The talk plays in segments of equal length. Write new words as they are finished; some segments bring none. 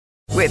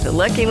With the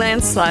Lucky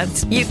Land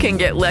Slots, you can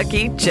get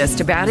lucky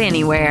just about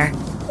anywhere.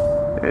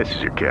 This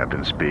is your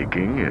captain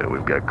speaking.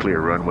 We've got clear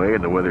runway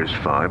and the weather's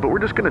fine, but we're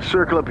just going to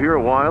circle up here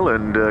a while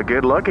and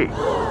get lucky.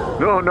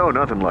 No,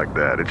 nothing like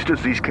that. It's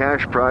just these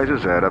cash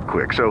prizes add up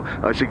quick. So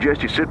I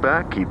suggest you sit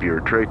back, keep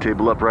your tray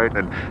table upright,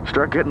 and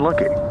start getting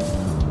lucky.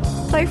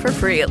 Play for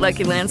free at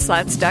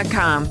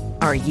LuckyLandSlots.com.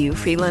 Are you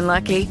feeling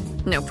lucky?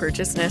 No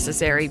purchase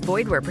necessary.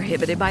 Void where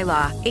prohibited by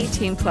law.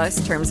 18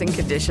 plus terms and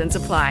conditions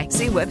apply.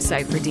 See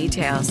website for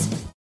details.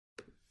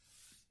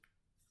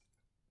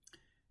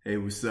 Hey,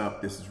 what's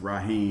up? This is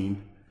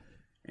Raheem,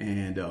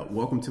 and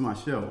welcome to my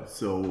show.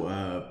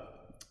 So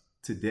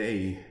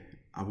today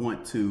I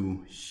want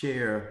to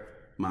share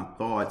my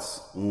thoughts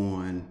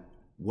on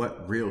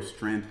what real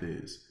strength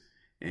is.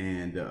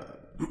 And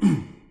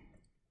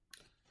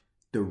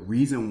the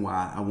reason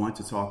why I want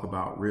to talk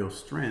about real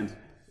strength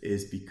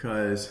is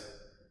because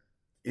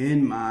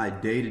in my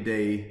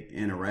day-to-day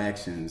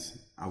interactions,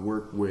 I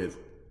work with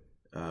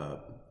a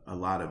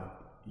lot of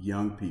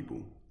young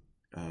people,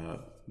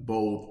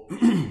 both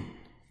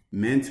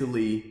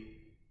mentally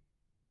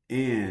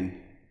and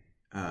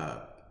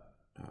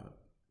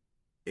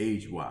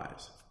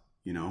age-wise,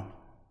 you know.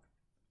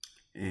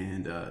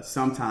 And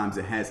sometimes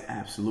it has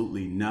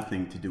absolutely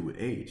nothing to do with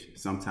age.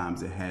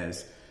 Sometimes it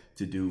has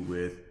to do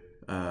with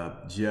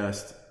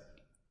just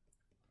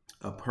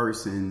a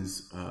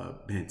person's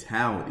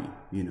mentality,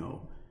 you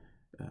know,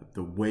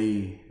 the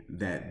way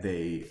that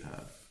they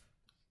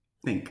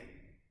think,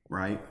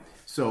 right?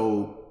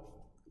 So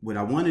what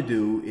I want to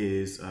do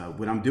is,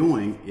 what I'm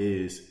doing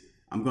is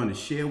I'm going to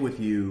share with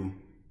you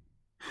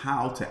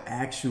how to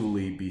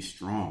actually be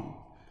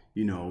strong,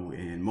 you know.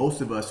 And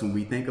most of us, when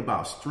we think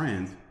about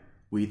strength,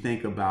 we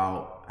think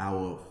about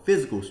our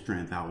physical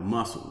strength, our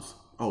muscles.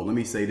 Oh, let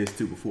me say this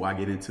too before I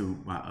get into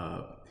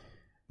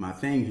my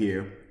thing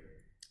here.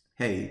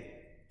 Hey,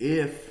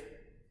 if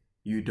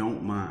you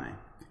don't mind,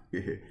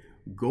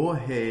 go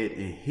ahead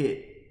and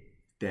hit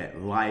that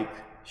like,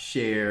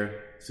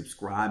 share,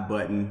 subscribe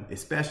button,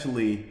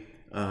 especially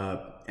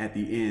at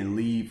the end.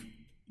 Leave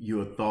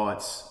your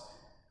thoughts,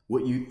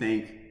 what you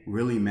think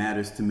really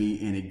matters to me,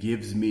 and it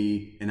gives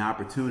me an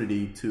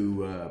opportunity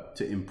to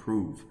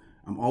improve.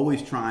 I'm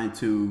always trying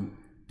to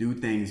do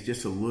things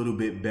just a little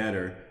bit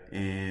better,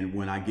 and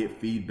when I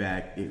get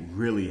feedback, it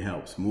really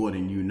helps more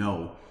than you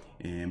know.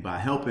 And by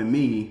helping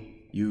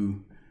me,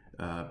 you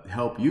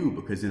help you,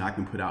 because then I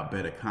can put out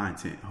better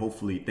content.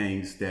 Hopefully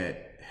things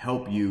that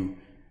help you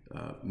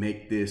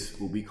make this,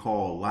 what we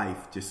call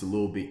life, just a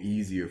little bit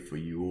easier for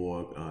you,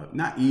 or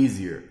not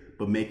easier,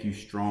 but make you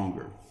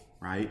stronger,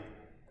 right?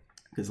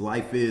 Because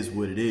life is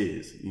what it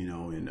is, you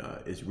know, and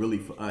it's really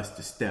for us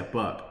to step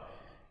up,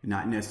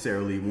 not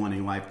necessarily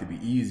wanting life to be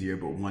easier,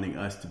 but wanting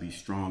us to be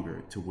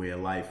stronger, to where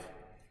life,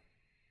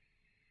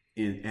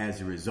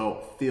 as a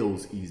result,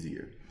 feels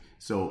easier.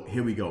 So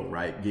here we go,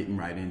 right? Getting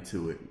right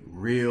into it.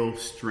 Real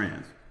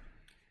strength.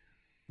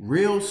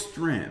 Real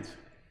strength,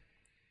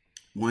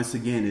 once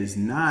again, is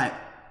not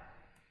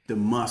the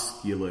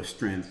muscular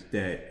strength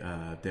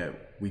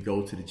that we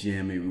go to the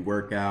gym and we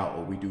work out,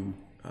 or we do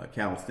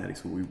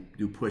calisthenics, where we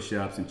do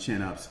push-ups and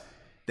chin-ups.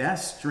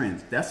 That's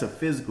strength. That's a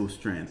physical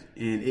strength,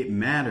 and it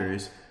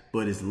matters,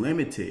 but it's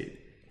limited,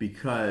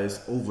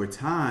 because over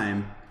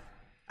time,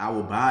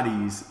 our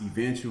bodies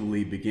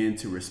eventually begin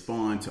to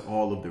respond to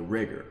all of the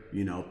rigor.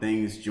 You know,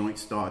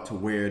 joints start to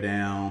wear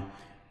down,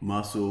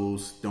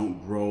 muscles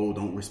don't grow,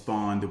 don't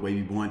respond the way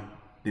we want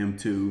them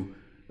to.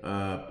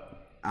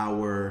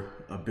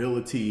 Our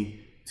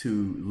ability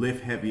to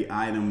lift heavy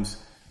items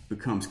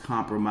becomes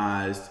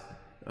compromised.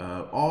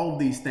 All of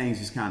these things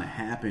just kind of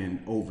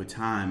happen over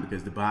time,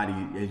 because the body,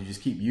 as you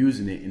just keep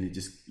using it, and it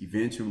just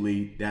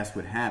eventually, that's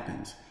what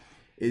happens.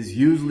 It's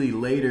usually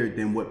later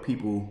than what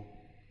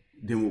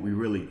we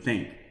really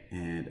think.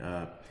 And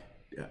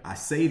I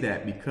say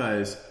that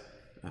because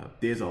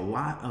there's a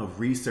lot of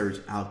research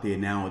out there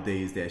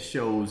nowadays that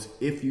shows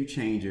if you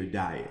change your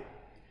diet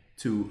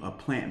to a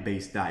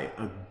plant-based diet,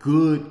 a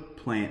good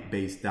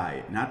plant-based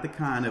diet, not the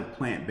kind of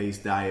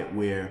plant-based diet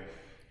where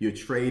you're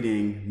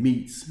trading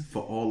meats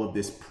for all of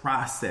this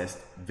processed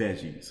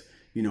veggies.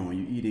 You know, when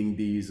you're eating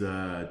these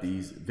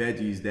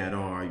veggies that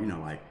are, you know,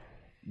 like,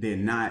 they're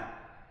not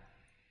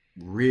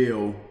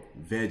real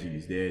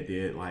veggies.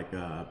 They're like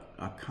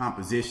a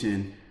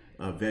composition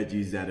of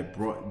veggies that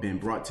have been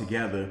brought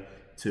together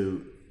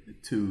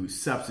to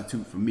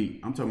substitute for meat.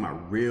 I'm talking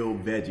about real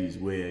veggies,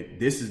 where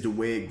this is the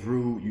way it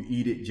grew. You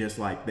eat it just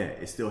like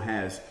that. It still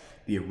has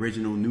the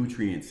original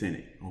nutrients in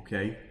it.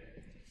 Okay.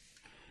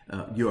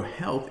 Your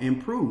health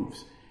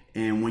improves.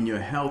 And when your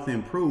health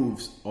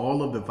improves,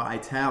 all of the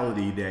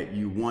vitality that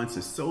you once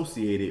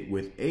associated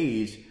with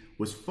age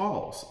was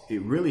false.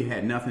 It really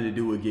had nothing to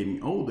do with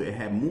getting older. It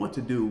had more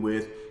to do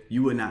with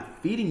you were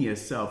not feeding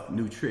yourself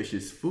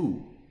nutritious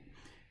food.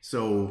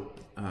 So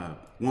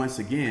once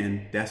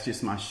again, that's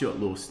just my short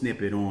little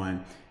snippet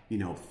on, you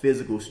know,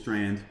 physical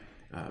strength.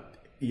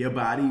 Your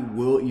body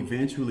will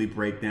eventually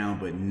break down,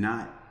 but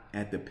not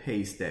at the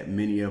pace that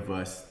many of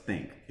us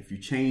think. If you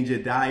change your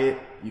diet,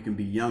 you can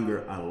be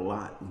younger a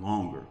lot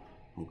longer.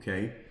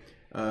 Okay.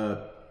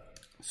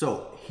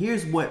 So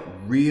here's what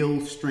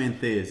real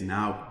strength is. And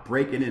I'll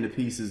break it into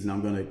pieces, and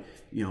I'm going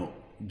to,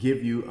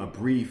 give you a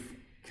brief,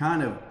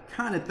 kind of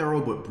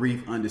thorough, but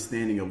brief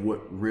understanding of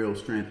what real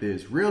strength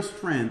is. Real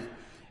strength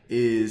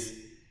is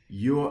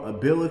your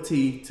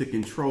ability to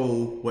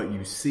control what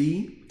you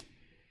see,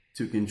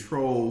 to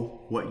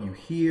control what you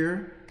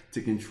hear,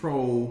 to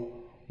control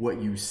what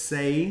you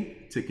say,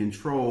 to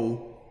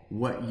control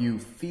what you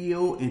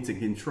feel, and to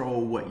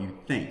control what you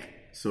think.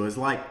 So it's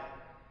like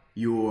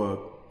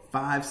your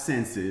 5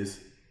 senses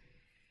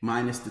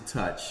minus the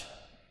touch.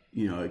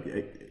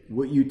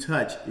 What you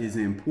touch is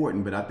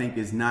important, but I think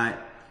it's not,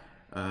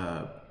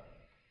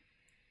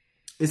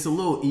 it's a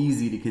little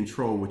easy to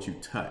control what you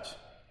touch,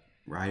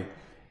 right?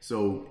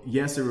 So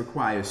yes, it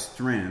requires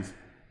strength,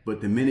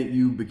 but the minute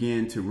you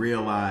begin to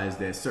realize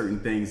that certain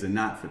things are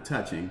not for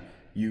touching,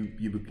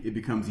 it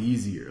becomes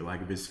easier.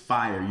 Like if it's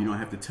fire, you don't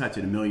have to touch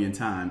it a million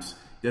times.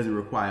 It doesn't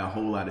require a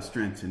whole lot of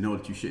strength to know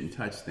that you shouldn't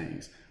touch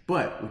things.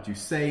 But what you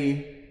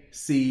say,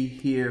 see,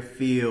 hear,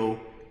 feel,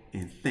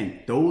 and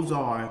think, those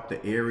are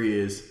the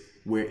areas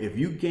where if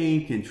you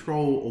gain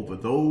control over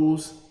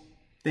those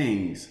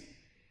things,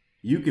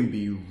 you can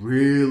be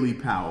really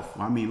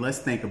powerful. I mean, let's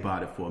think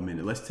about it for a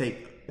minute. Let's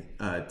take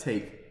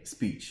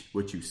speech,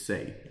 what you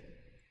say.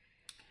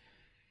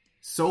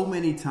 So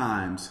many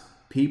times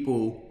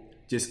people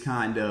just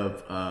kind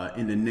of,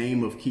 in the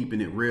name of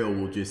keeping it real,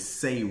 will just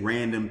say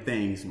random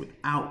things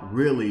without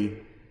really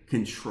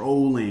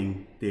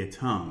controlling their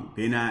tongue.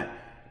 They're not,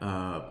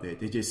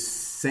 they're just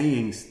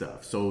saying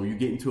stuff. So you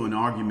get into an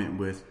argument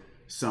with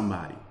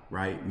somebody,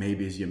 right?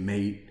 Maybe it's your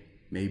mate,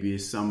 maybe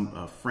it's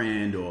some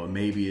friend, or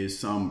maybe it's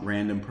some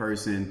random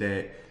person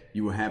that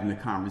you were having a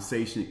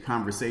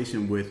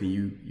conversation with, and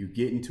you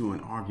get into an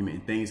argument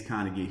and things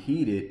kind of get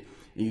heated,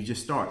 and you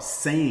just start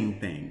saying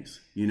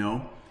things,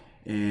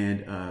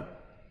 and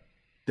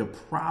the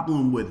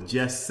problem with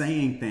just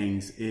saying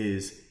things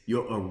is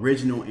your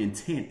original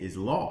intent is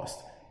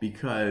lost,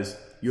 because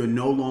you're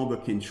no longer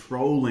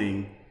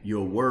controlling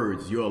your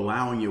words. You're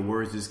allowing your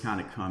words to just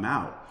kind of come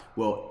out.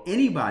 Well,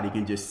 anybody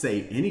can just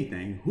say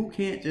anything. Who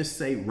can't just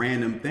say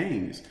random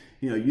things?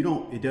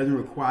 It doesn't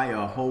require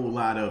a whole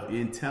lot of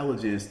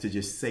intelligence to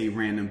just say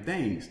random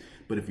things.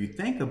 But if you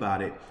think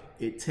about it,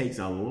 it takes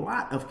a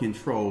lot of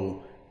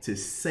control to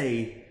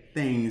say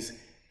things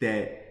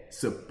that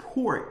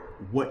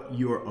support what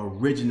your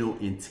original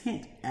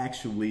intent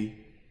actually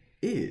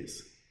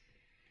is.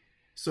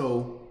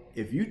 So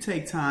if you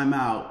take time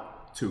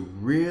out to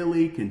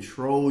really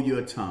control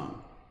your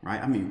tongue,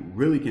 right? I mean,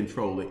 really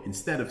control it.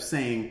 Instead of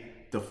saying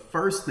the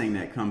first thing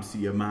that comes to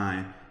your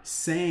mind,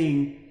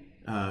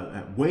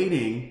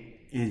 waiting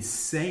and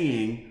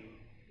saying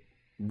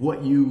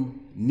what you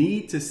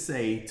need to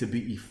say to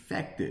be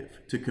effective,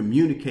 to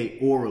communicate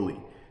orally,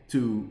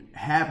 to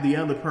have the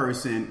other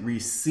person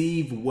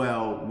receive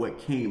well what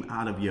came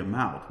out of your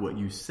mouth, what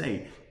you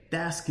say.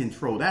 That's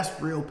control.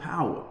 That's real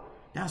power.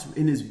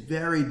 And it's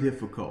very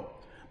difficult.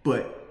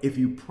 But if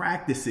you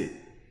practice it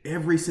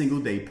every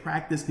single day,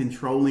 practice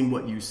controlling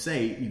what you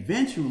say,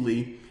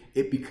 eventually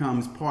it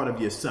becomes part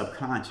of your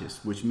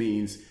subconscious, which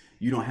means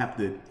you don't have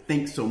to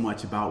think so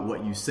much about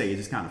what you say. It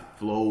just kind of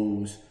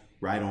flows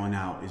right on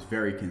out. It's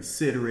very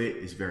considerate.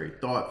 It's very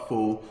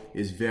thoughtful.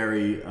 It's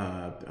very,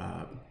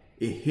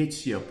 it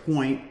hits your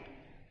point.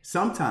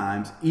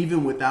 Sometimes,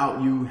 even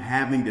without you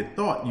having the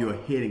thought, you're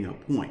hitting a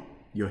point.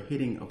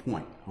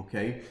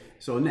 Okay?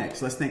 So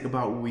next, let's think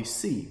about what we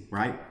see,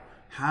 right?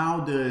 How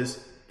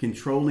does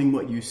controlling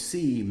what you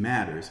see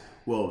matters?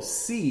 Well,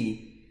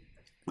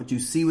 what you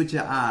see with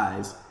your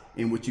eyes,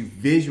 and what you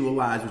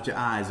visualize with your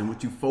eyes, and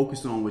what you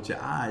focus on with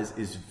your eyes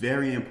is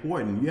very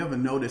important. You ever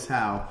notice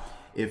how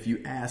if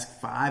you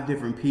ask 5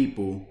 different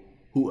people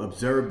who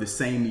observed the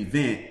same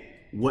event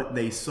what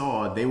they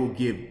saw, they will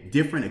give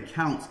different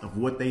accounts of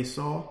what they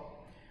saw?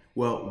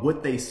 Well,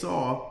 what they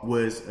saw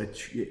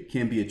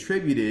can be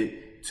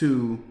attributed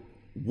to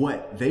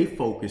what they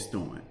focused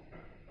on.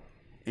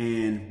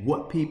 And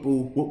what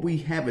we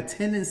have a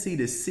tendency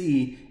to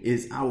see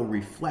is our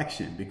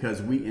reflection,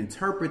 because we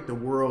interpret the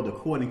world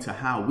according to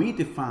how we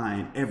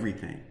define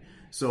everything.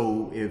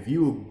 So if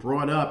you were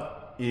brought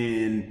up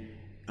in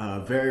a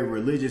very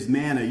religious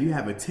manner, you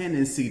have a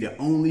tendency to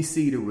only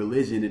see the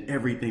religion in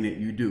everything that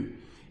you do.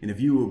 And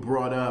if you were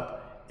brought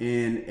up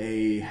in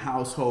a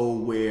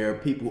household where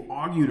people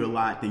argued a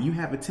lot, then you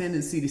have a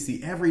tendency to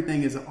see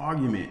everything as an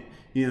argument.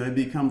 It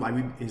becomes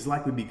it's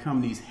like we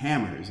become these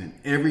hammers, and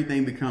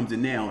everything becomes a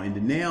nail. And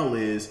the nail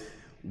is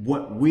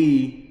what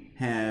we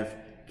have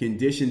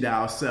conditioned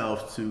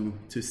ourselves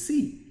to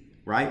see,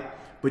 right?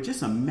 But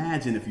just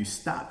imagine if you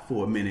stopped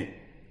for a minute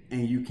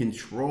and you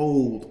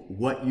controlled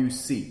what you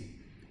see.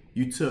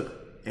 You took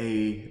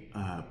a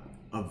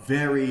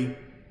very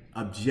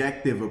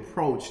objective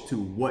approach to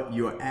what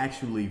you're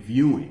actually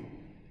viewing,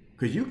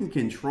 because you can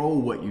control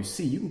what you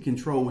see. You can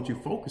control what you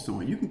focus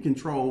on. You can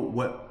control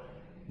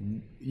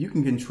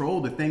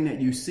the thing that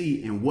you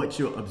see and what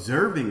you're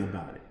observing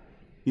about it.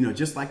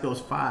 Just like those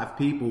 5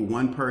 people,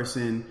 one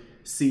person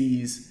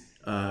sees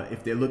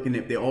if they're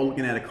all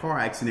looking at a car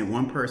accident,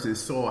 one person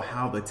saw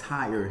how the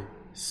tire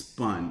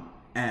spun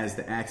as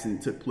the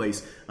accident took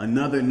place.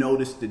 Another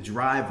noticed the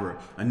driver.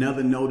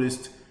 Another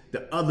noticed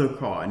the other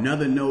car.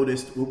 Another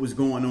noticed what was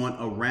going on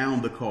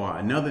around the car.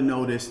 Another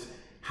noticed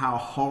how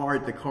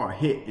hard the car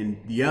hit. And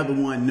the other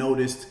one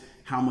noticed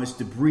how much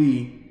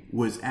debris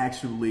was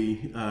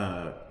actually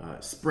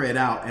spread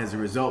out as a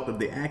result of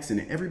the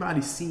accident.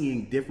 Everybody's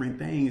seeing different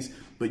things,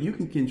 but you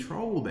can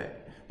control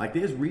that. Like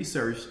there's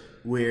research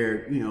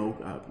where,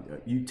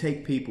 you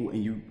take people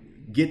and you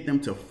get them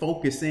to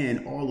focus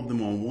in, all of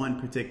them, on one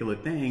particular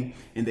thing,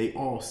 and they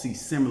all see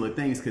similar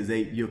things because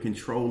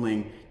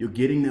you're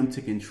getting them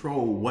to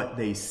control what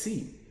they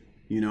see.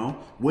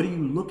 What are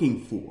you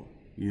looking for?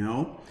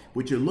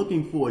 What you're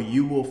looking for,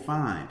 you will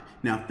find.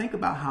 Now think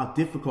about how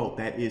difficult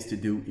that is to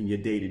do in your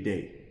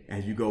day-to-day.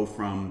 As you go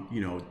from,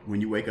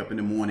 when you wake up in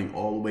the morning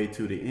all the way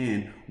to the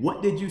end,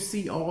 what did you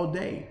see all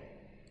day?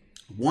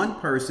 One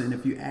person,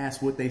 if you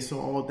ask what they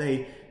saw all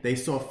day, they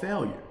saw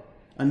failure.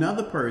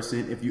 Another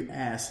person, if you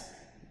ask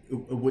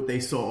what they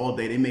saw all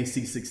day, they may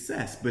see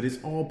success, but it's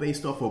all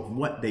based off of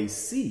what they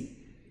see,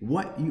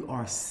 what you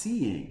are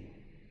seeing.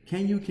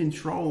 Can you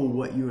control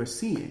what you are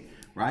seeing,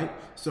 right?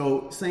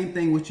 So same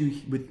thing with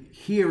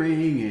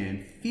hearing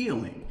and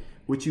feeling.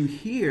 What you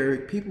hear,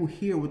 people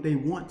hear what they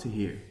want to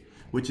hear,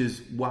 which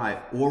is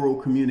why oral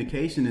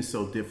communication is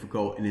so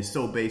difficult and is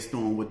so based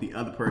on what the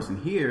other person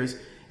hears.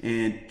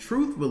 And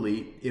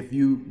truthfully, if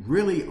you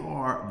really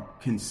are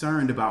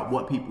concerned about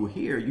what people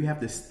hear, you have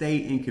to stay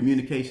in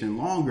communication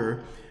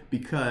longer,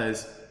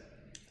 because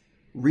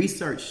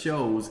research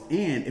shows,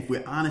 and if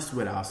we're honest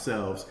with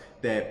ourselves,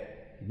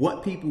 that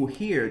what people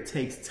hear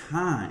takes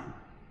time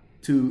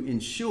to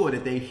ensure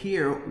that they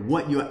hear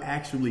what you're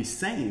actually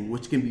saying,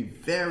 which can be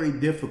very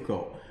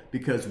difficult,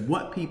 because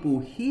what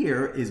people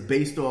hear is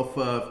based off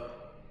of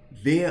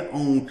their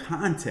own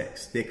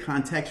context, their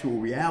contextual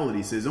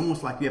reality. So it's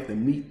almost like you have to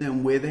meet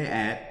them where they're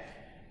at,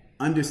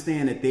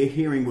 understand that they're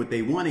hearing what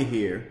they want to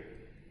hear,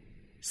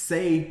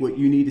 say what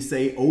you need to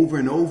say over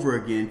and over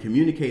again,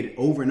 communicate it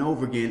over and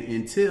over again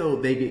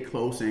until they get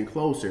closer and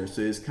closer.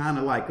 So it's kind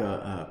of like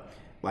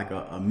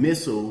a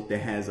missile that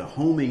has a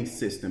homing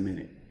system in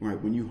it, right?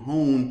 When you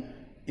hone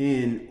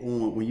in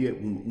on,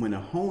 when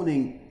a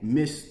honing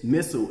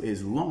missile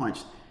is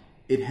launched,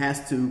 it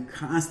has to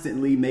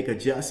constantly make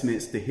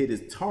adjustments to hit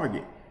its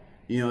target.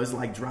 It's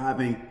like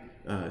driving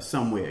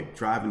somewhere,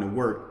 driving to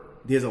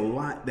work. There's a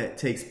lot that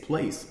takes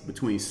place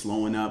between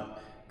slowing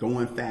up,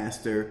 going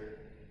faster,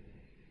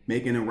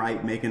 making a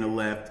right, making a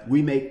left.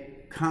 We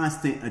make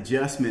constant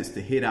adjustments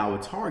to hit our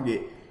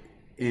target.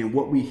 And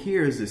what we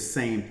hear is the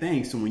same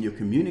thing. So when you're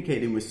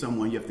communicating with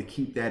someone, you have to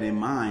keep that in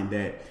mind,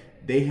 that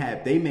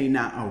they may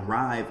not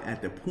arrive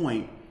at the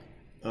point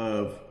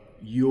of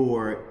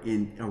your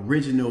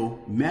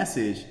original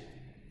message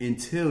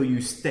until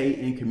you stay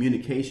in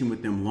communication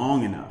with them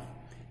long enough.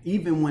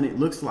 Even when it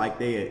looks like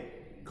they're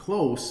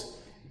close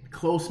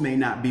may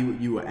not be what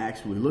you are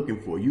actually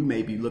looking for. You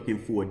may be looking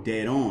for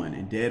dead on,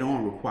 and dead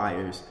on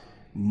requires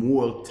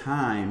more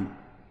time,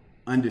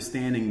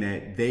 understanding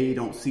that they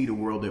don't see the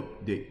world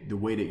the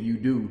way that you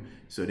do.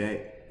 So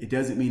that it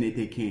doesn't mean that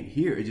they can't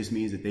hear. It just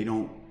means that they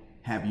don't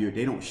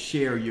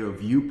share your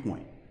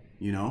viewpoint,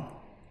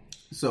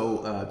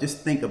 So just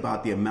think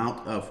about the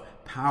amount of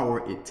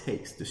power it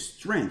takes, the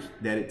strength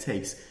that it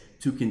takes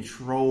to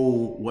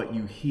control what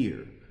you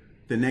hear.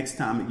 The next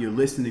time that you're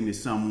listening to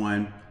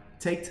someone,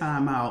 take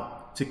time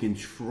out to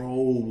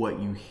control what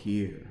you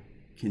hear.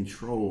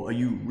 Control. Are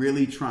you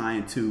really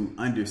trying to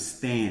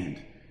understand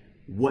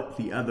what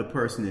the other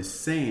person is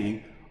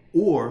saying,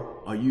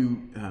 or are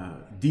you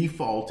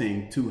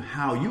defaulting to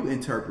how you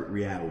interpret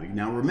reality?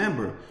 Now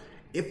remember,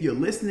 if you're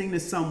listening to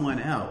someone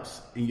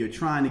else and you're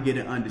trying to get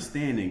an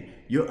understanding,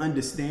 your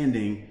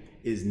understanding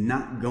is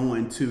not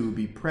going to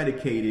be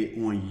predicated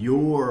on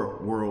your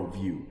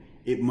worldview.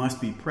 It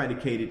must be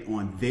predicated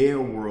on their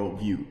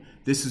worldview.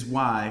 This is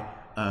why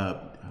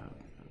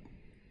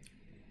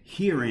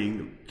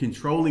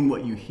controlling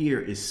what you hear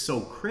is so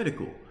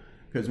critical.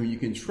 Because when you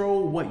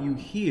control what you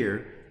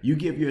hear, you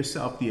give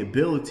yourself the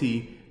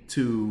ability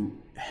to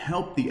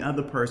help the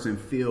other person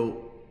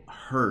feel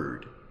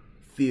heard,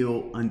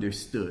 feel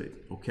understood,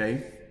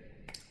 okay?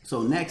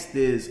 So next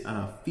is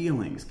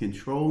feelings,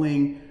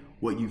 controlling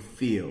what you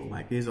feel.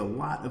 Like there's a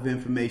lot of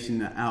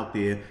information out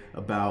there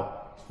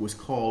about what's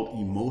called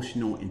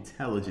emotional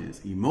intelligence.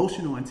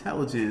 Emotional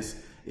intelligence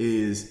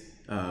is,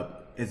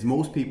 as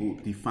most people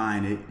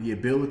define it, the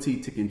ability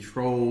to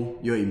control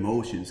your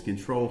emotions,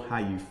 control how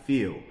you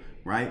feel,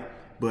 right?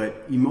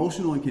 But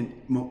emotional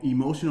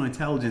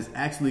intelligence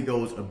actually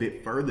goes a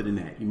bit further than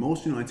that.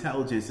 Emotional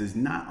intelligence is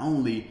not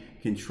only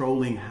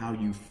controlling how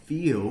you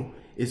feel,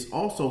 it's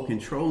also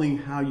controlling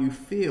how you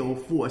feel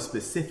for a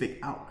specific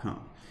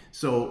outcome.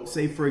 So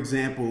say, for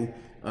example,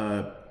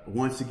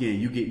 once again,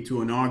 you get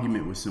into an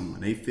argument with someone.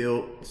 They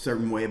feel a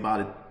certain way about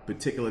a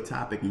particular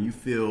topic and you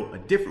feel a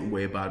different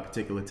way about a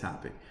particular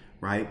topic,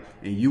 right?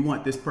 And you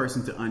want this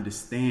person to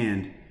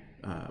understand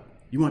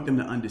You want them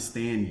to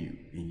understand you,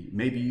 and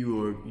maybe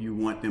you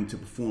want them to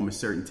perform a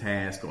certain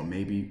task, or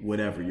maybe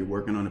whatever, you're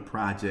working on a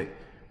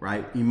project,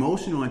 right?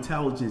 Emotional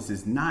intelligence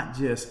is not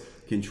just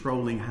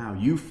controlling how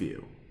you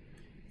feel.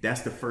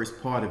 That's the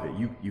first part of it.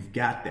 You've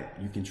got that.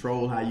 You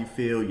control how you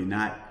feel. You're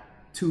not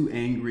too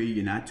angry.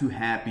 You're not too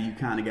happy. You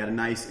kind of got a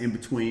nice in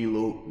between,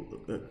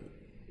 little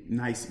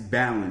nice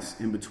balance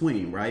in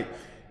between, right?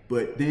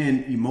 But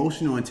then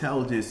emotional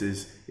intelligence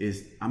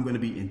is I'm going to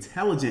be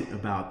intelligent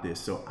about this.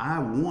 So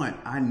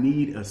I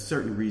need a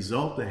certain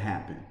result to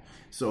happen.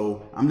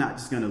 So I'm not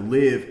just going to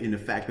live in the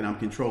fact that I'm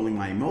controlling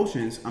my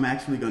emotions. I'm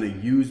actually going to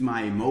use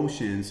my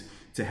emotions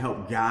to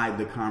help guide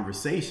the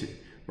conversation,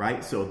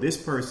 right? So this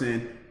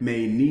person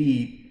may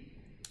need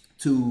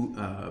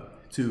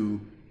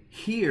to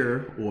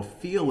hear or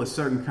feel a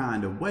certain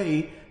kind of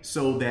way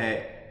so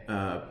that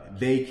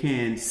they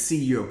can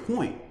see your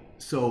point.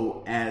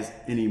 So as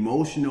an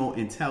emotional,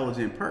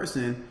 intelligent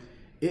person,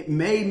 it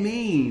may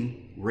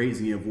mean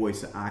raising your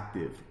voice an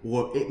octave,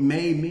 or it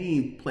may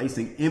mean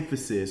placing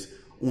emphasis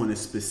on a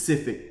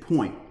specific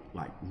point,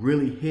 like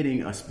really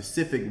hitting a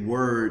specific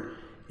word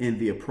in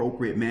the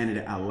appropriate manner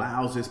that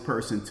allows this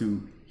person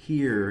to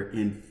hear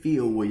and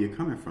feel where you're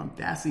coming from.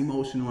 That's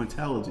emotional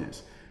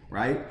intelligence,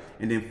 right?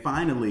 And then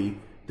finally,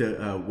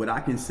 what I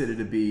consider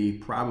to be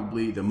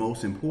probably the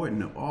most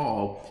important of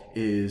all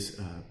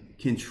is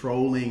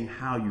controlling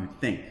how you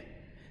think.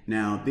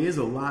 Now, there's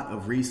a lot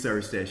of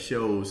research that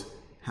shows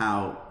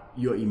how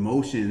your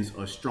emotions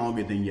are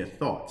stronger than your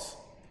thoughts.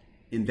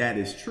 And that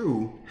is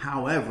true.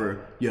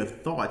 However, your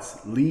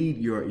thoughts lead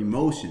your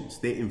emotions.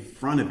 They're in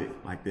front of it.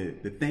 Like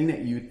the thing that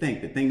you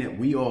think, the thing that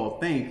we all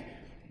think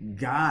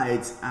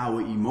guides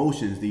our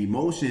emotions. The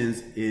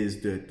emotions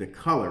is the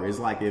color. It's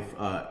like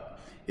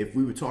if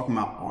we were talking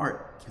about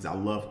art, because I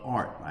love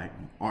art, right?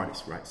 I'm an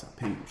artist, right? So I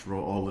paint,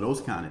 draw, all of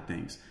those kind of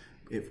things.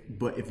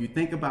 But if you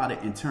think about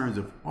it in terms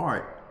of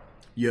art,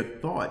 your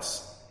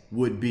thoughts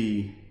would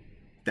be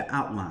the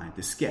outline,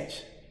 the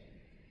sketch,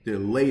 the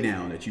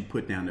laydown that you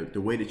put down, the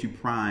way that you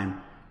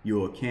prime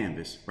your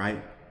canvas,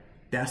 right?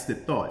 That's the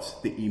thoughts.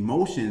 The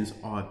emotions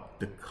are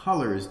the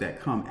colors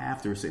that come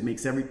after. So it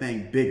makes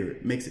everything bigger.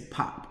 It makes it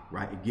pop,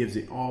 right? It gives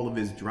it all of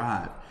its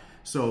drive.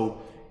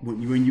 So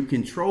when you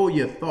control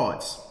your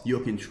thoughts,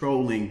 you're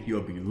controlling your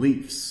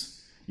beliefs.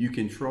 You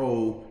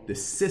control the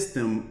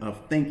system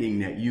of thinking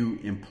that you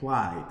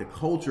imply, the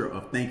culture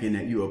of thinking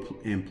that you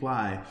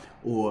imply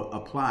or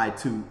apply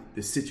to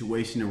the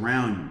situation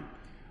around you.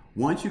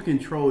 Once you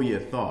control your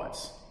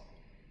thoughts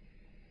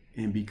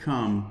and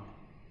become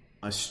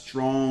a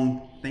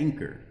strong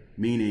thinker,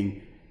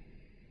 meaning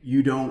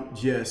you don't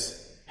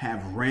just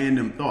have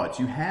random thoughts.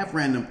 You have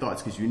random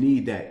thoughts because you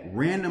need that.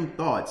 Random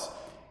thoughts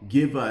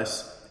give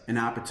us an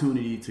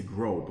opportunity to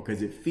grow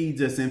because it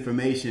feeds us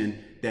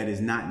information that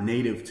is not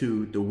native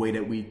to the way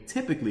that we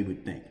typically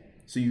would think.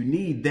 So you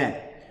need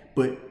that,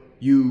 but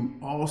you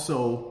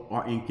also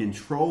are in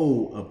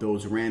control of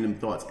those random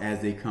thoughts as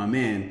they come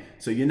in.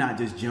 So you're not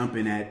just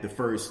jumping at the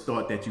first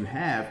thought that you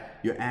have,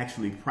 you're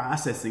actually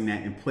processing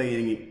that and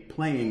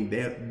playing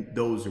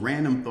those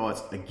random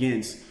thoughts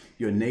against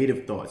your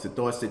native thoughts, the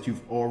thoughts that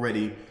you've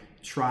already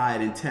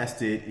tried and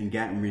tested and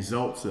gotten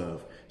results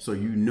of. So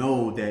you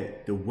know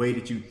that the way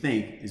that you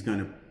think is going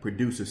to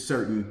produce a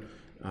certain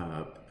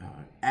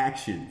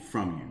action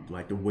from you,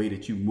 like the way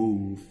that you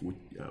move,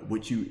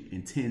 what you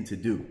intend to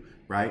do,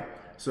 right?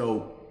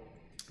 So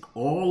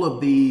all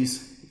of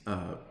these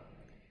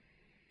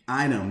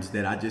items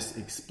that I just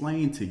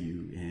explained to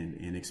you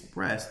and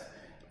expressed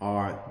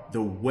are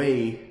the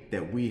way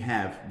that we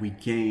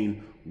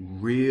gain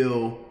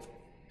real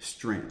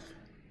strength.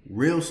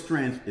 Real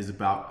strength is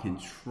about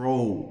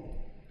control.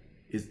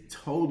 It's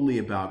totally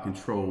about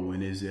control,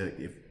 and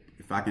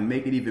if I can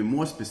make it even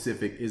more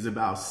specific, is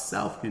about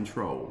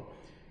self-control.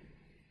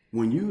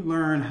 When you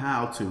learn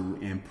how to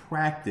and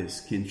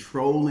practice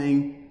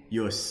controlling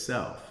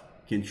yourself,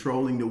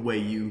 controlling the way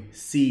you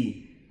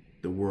see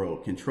the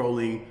world,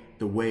 controlling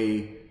the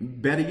way,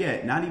 better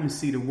yet, not even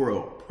see the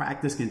world,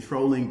 practice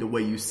controlling the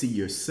way you see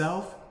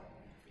yourself,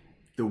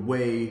 the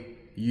way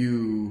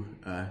you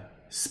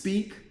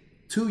speak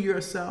to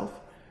yourself,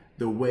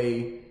 the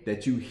way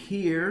that you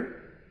hear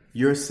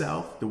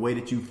yourself, the way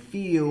that you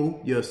feel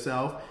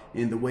yourself,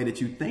 and the way that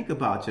you think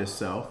about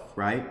yourself,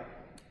 right?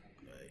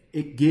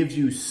 It gives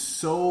you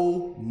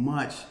so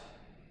much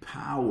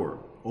power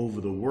over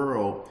the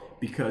world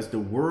because the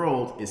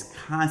world is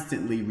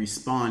constantly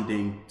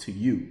responding to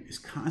you. It's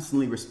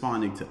constantly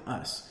responding to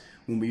us.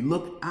 When we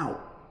look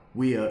out,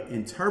 we are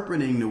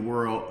interpreting the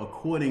world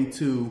according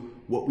to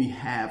what we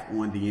have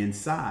on the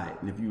inside.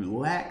 And if you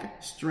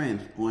lack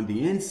strength on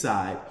the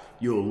inside,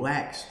 you'll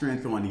lack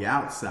strength on the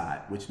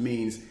outside, which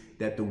means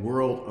that the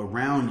world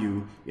around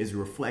you is a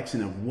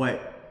reflection of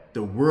what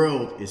the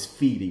world is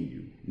feeding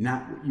you,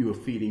 not what you are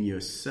feeding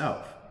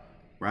yourself,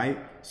 right?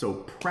 So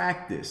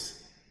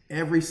practice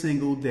every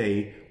single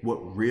day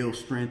what real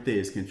strength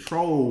is.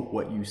 Control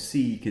what you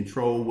see,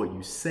 control what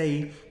you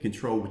say,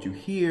 control what you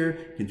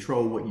hear,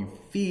 control what you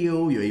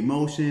feel, your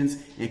emotions,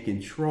 and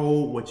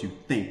control what you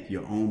think,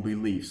 your own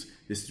beliefs.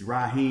 This is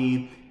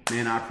Raheem.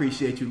 Man, I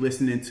appreciate you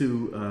listening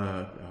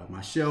to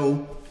my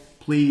show.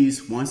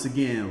 Please, once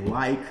again,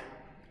 like,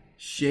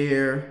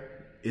 share.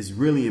 Is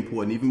really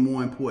important. Even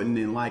more important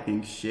than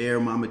liking, share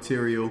my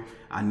material.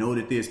 I know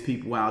that there's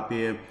people out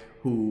there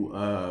who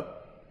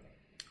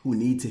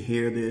need to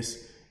hear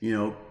this. You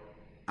know,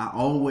 I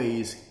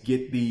always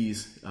get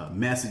these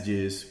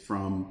messages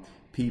from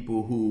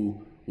people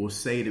who will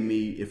say to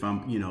me, if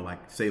I'm,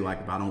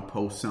 if I don't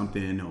post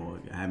something or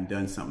I haven't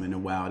done something in a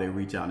while, they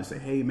reach out and say,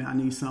 hey man, I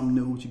need something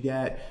new. What you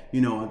got?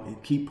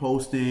 Keep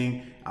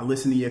posting. I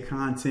listen to your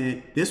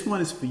content. This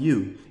one is for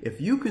you. If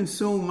you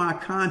consume my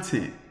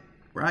content,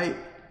 right?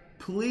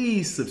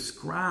 Please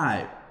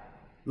subscribe.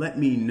 Let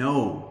me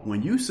know.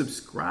 When you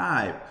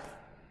subscribe,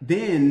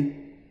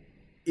 then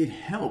it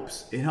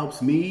helps. It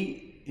helps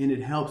me and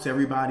it helps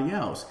everybody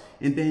else.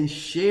 And then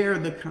share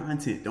the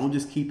content. Don't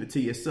just keep it to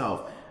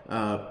yourself.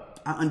 I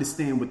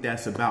understand what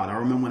that's about. I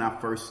remember when I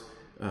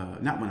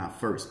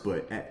first,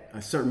 but at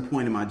a certain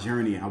point in my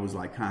journey, I was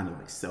kind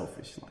of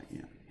selfish.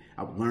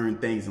 I would learn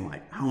things and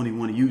I don't even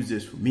want to use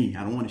this for me.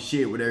 I don't want to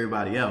share it with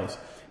everybody else.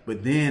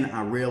 But then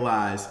I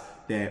realized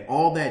that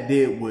all that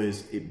did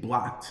was it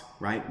blocked,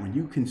 right? When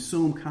you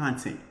consume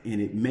content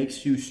and it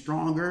makes you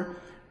stronger,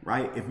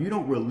 right? If you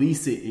don't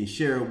release it and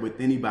share it with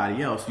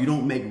anybody else, you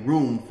don't make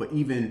room for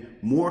even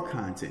more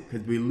content.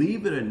 Because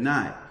believe it or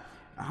not,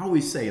 I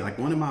always say,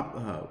 one of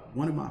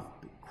my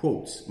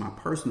quotes, my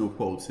personal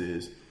quotes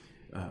is,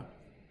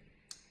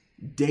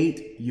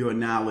 date your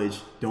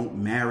knowledge, don't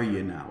marry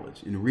your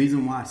knowledge. And the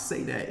reason why I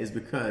say that is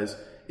because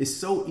it's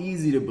so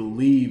easy to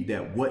believe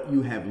that what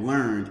you have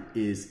learned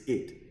is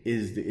it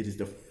is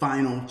the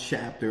final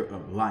chapter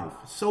of life.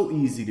 So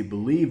easy to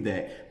believe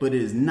that, but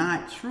it is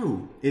not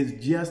true.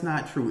 It's just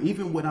not true.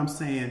 Even what I'm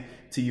saying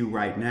to you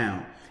right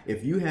now,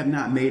 if you have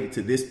not made it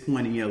to this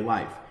point in your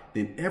life,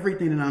 then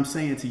everything that I'm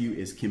saying to you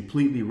is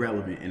completely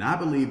relevant. And I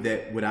believe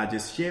that what I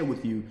just shared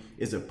with you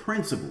is a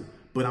principle,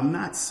 but I'm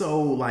not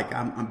so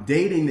I'm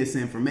dating this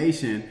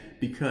information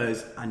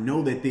because I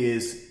know that the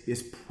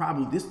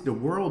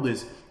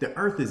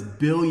earth is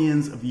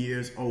billions of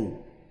years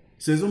old.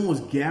 So it's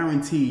almost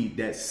guaranteed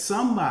that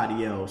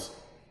somebody else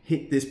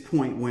hit this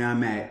point where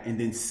I'm at and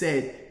then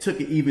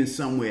took it even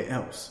somewhere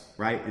else,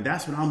 right? And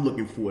that's what I'm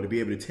looking for, to be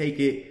able to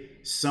take it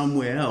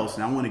somewhere else.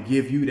 And I want to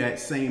give you that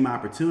same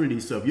opportunity.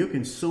 So if you're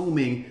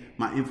consuming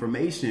my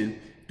information,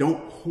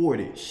 don't hoard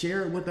it.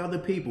 Share it with other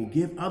people.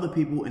 Give other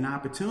people an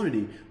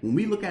opportunity. When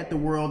we look at the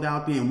world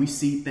out there and we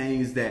see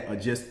things that are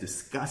just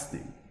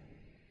disgusting,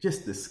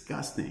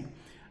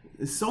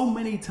 so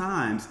many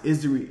times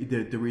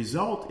the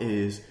result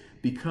is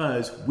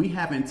because we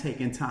haven't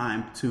taken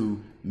time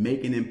to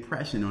make an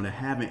impression or to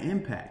have an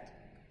impact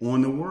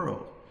on the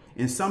world.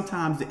 And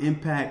sometimes the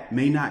impact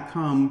may not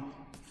come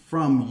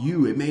from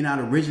you. It may not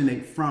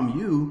originate from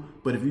you,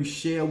 but if you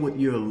share what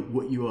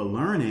you are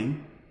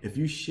learning, if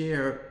you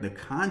share the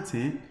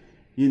content,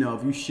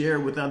 if you share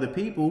it with other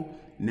people,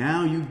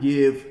 now you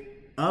give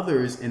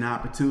others an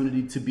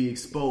opportunity to be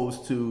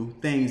exposed to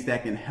things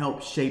that can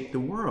help shape the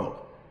world.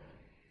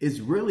 It's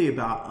really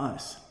about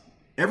us.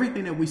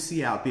 Everything that we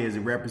see out there is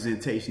a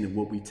representation of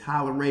what we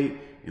tolerate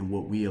and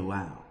what we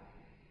allow,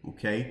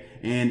 okay?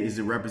 And is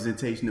a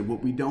representation of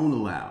what we don't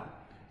allow.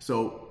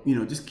 So,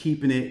 just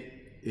keeping it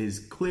as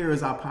clear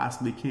as I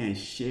possibly can.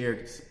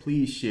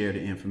 Please share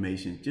the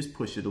information. Just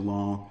push it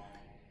along.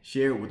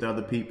 Share it with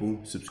other people.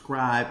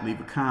 Subscribe,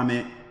 leave a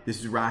comment. This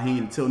is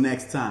Raheem. Until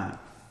next time,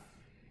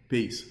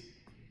 peace.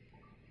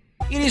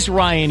 It is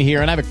Ryan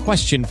here, and I have a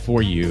question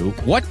for you.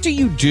 What do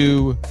you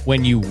do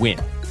when you win?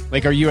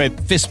 Are you a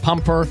fist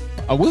pumper,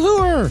 a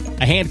woohooer,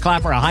 a hand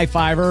clapper, a high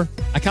fiver?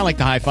 I kind of like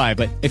the high five,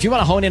 but if you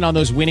want to hone in on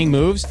those winning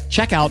moves,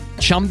 check out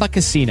Chumba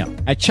Casino.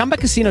 At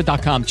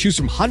ChumbaCasino.com, choose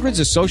from hundreds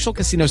of social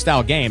casino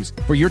style games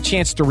for your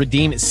chance to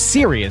redeem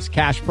serious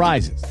cash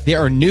prizes. There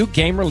are new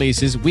game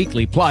releases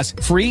weekly, plus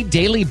free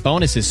daily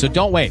bonuses. So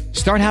don't wait.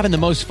 Start having the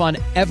most fun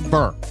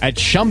ever at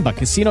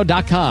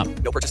ChumbaCasino.com.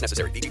 No purchase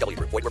necessary. VGW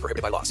Group. Void where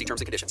prohibited by law. See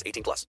terms and conditions. 18+.